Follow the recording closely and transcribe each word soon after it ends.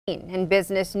In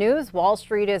business news, Wall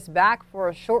Street is back for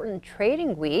a shortened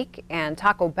trading week, and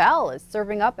Taco Bell is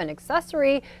serving up an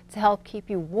accessory to help keep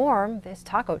you warm this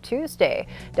Taco Tuesday.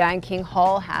 Diane King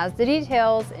Hall has the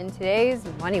details in today's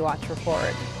MoneyWatch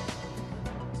Report.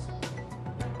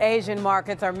 Asian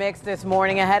markets are mixed this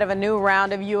morning ahead of a new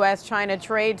round of U.S.-China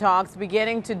trade talks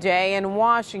beginning today in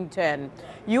Washington.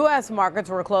 U.S. markets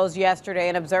were closed yesterday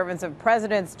in observance of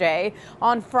President's Day.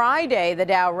 On Friday, the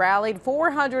Dow rallied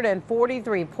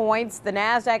 443 points. The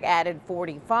Nasdaq added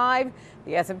 45.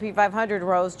 The S&P 500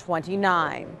 rose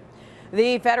 29.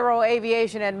 The Federal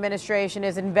Aviation Administration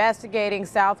is investigating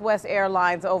Southwest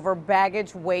Airlines over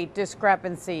baggage weight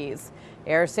discrepancies.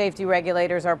 Air safety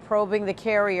regulators are probing the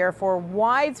carrier for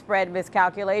widespread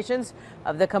miscalculations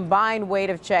of the combined weight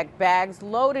of checked bags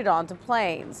loaded onto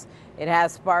planes. It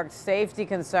has sparked safety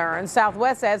concerns.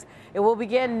 Southwest says it will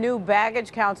begin new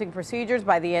baggage counting procedures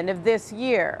by the end of this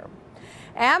year.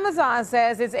 Amazon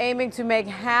says it's aiming to make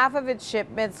half of its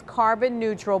shipments carbon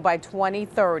neutral by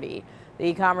 2030. The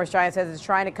e-commerce giant says it's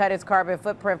trying to cut its carbon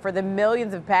footprint for the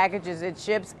millions of packages it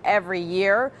ships every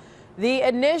year. The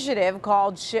initiative,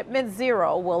 called Shipment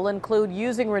Zero, will include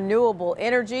using renewable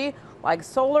energy like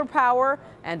solar power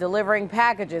and delivering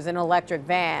packages in electric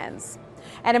vans.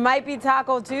 And it might be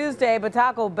Taco Tuesday, but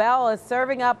Taco Bell is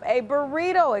serving up a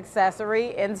burrito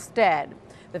accessory instead.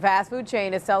 The fast food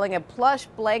chain is selling a plush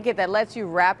blanket that lets you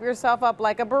wrap yourself up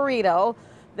like a burrito.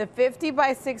 The 50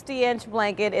 by 60 inch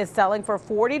blanket is selling for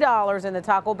 $40 in the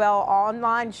Taco Bell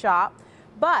online shop,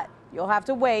 but you'll have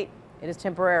to wait. It is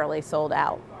temporarily sold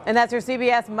out. And that's your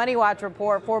CBS Money Watch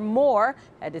report. For more,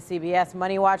 head to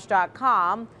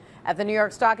cbsmoneywatch.com. At the New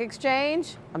York Stock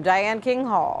Exchange, I'm Diane King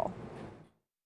Hall.